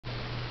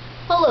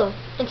Hello,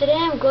 and today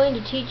I'm going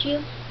to teach you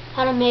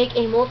how to make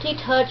a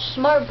multi-touch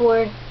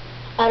SmartBoard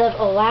out of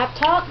a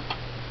laptop,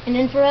 an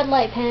infrared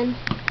light pen,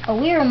 a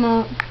Wii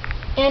remote,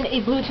 and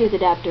a Bluetooth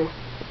adapter.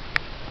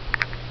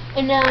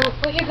 And now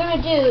what you're going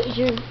to do is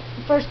you're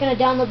first going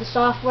to download the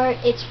software.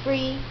 It's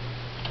free,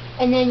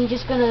 and then you're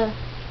just going to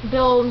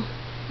build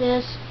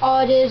this. All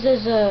it is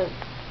the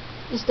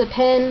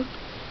pen.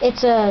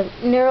 It's a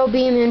narrow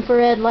beam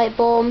infrared light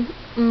bulb,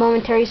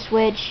 momentary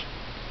switch.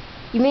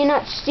 You may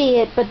not see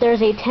it, but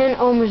there's a 10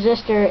 ohm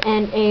resistor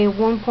and a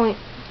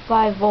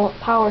 1.5 volt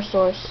power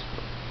source.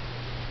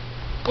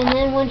 And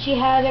then once you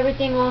have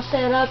everything all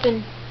set up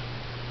and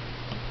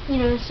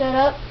you're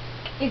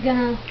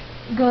gonna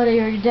go to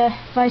your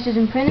devices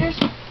and printers,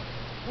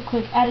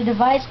 click add a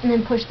device, and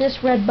then push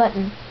this red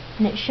button,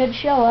 and it should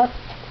show up.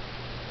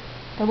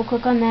 Double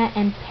click on that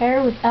and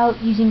pair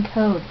without using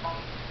code.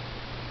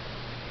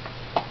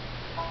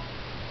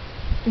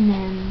 And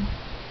then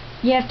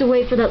you have to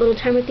wait for that little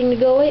timer thing to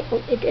go away.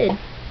 Oh, it did.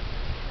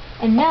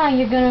 And now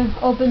you're going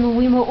to open the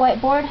Wiimote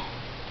whiteboard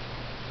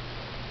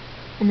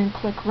and then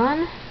click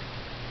run.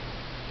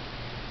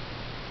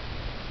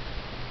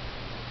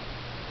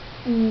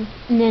 And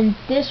then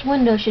this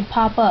window should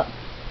pop up.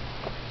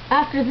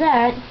 After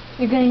that,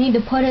 you're going to need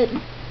to put it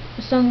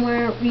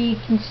somewhere where you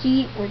can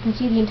see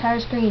the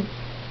entire screen.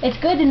 It's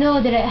good to know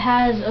that it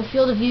has a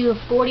field of view of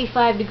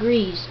 45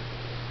 degrees.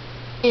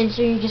 And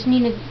so you just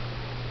need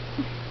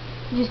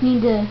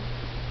to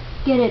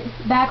get it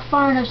back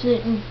far enough so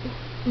that you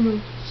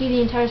can see the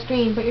entire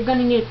screen, but you're going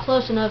to need it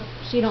close enough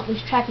so you don't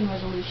lose tracking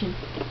resolution.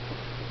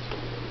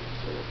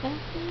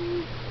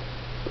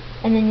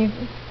 And then you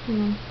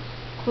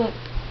click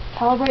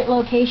calibrate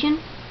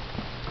location.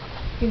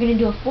 You're going to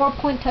do a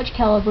 4-point touch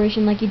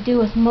calibration like you do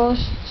with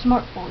most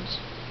smartphones.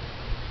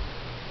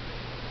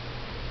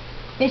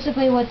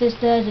 Basically what this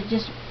does, it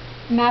just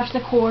maps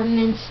the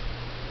coordinates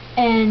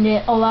and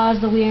it allows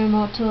the Wii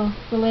remote to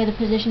relay the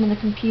position of the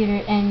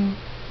computer, and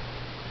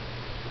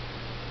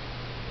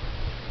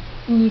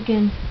you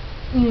can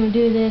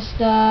do this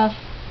stuff.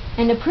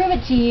 And to prove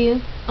it to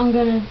you, I'm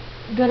gonna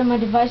go to my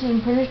devices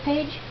and printers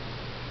page,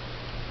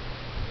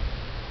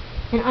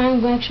 and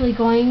I'm actually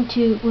going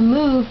to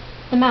remove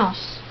the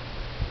mouse.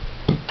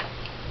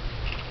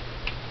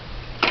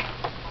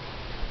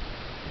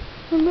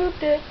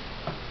 Removed it.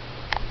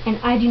 And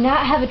I do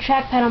not have a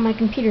trackpad on my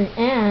computer,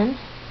 and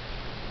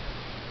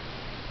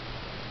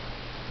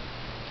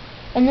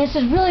this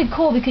is really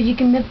cool because you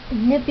can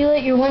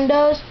manipulate your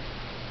windows.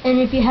 And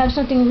if you have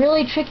something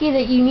really tricky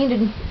that you need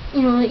to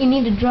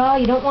draw,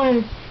 you don't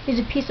want to use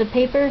a piece of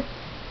paper.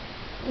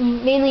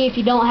 Mainly if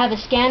you don't have a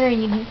scanner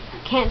and you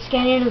can't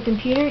scan it into a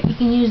computer, you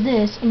can use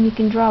this and you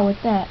can draw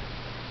with that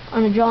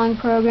on a drawing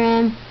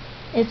program.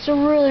 It's a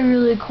really,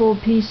 really cool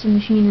piece of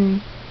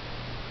machinery.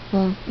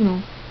 Well,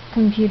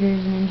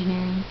 computers and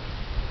engineering.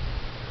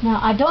 Now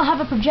I don't have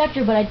a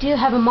projector, but I do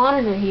have a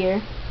monitor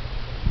here.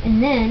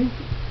 And then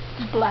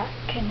black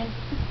and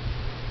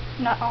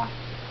not on.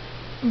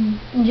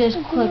 And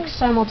just click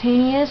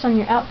simultaneous on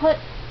your output.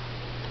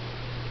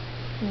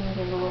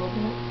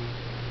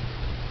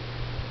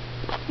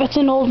 It's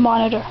an old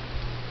monitor.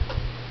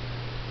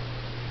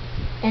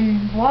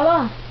 And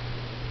voila!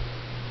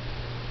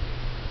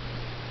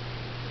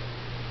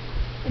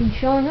 And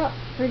showing up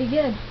pretty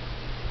good.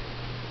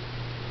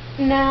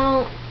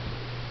 Now,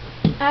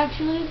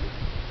 actually,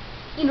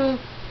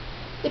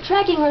 the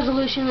tracking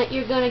resolution that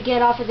you're going to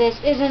get off of this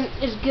isn't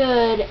as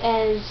good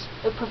as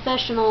a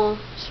professional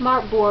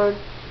SmartBoard,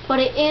 but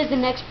it is the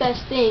next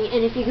best thing.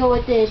 And if you go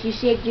with this, you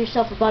save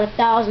yourself about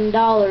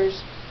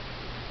 $1,000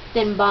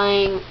 than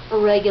buying a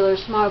regular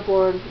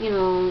SmartBoard.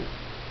 You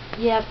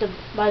have to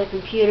buy the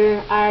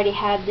computer. I already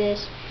had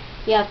this.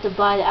 You have to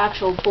buy the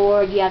actual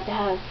board. You have to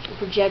have a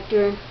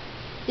projector.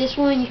 This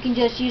one, you can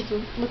just use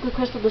the liquid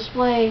crystal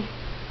display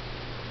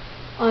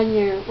on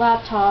your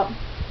laptop,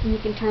 and you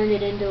can turn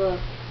it into a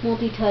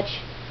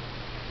multi-touch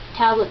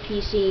tablet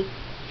PC.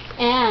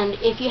 And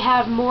if you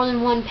have more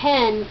than one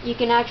pen, you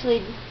can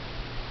actually,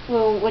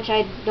 which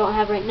I don't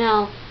have right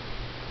now,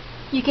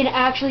 you can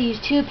actually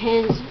use 2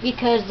 pens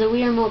because the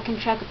Wii remote can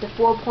track up to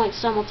 4 points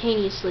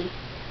simultaneously.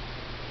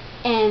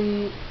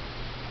 And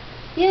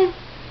yeah,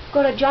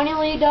 go to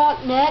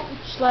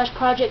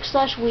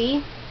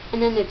johnnylee.net/project/Wii,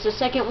 and then it's the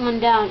second one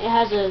down. It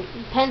has a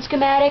pen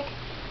schematic.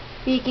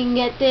 You can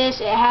get this.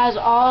 It has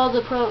all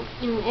the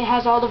it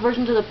has all the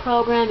versions of the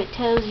program. It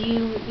tells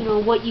you,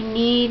 what you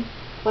need,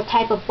 what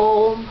type of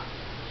bulb.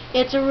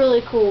 It's a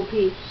really cool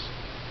piece.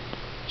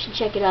 You should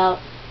check it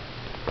out.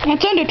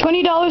 It's under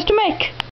 $20 to make.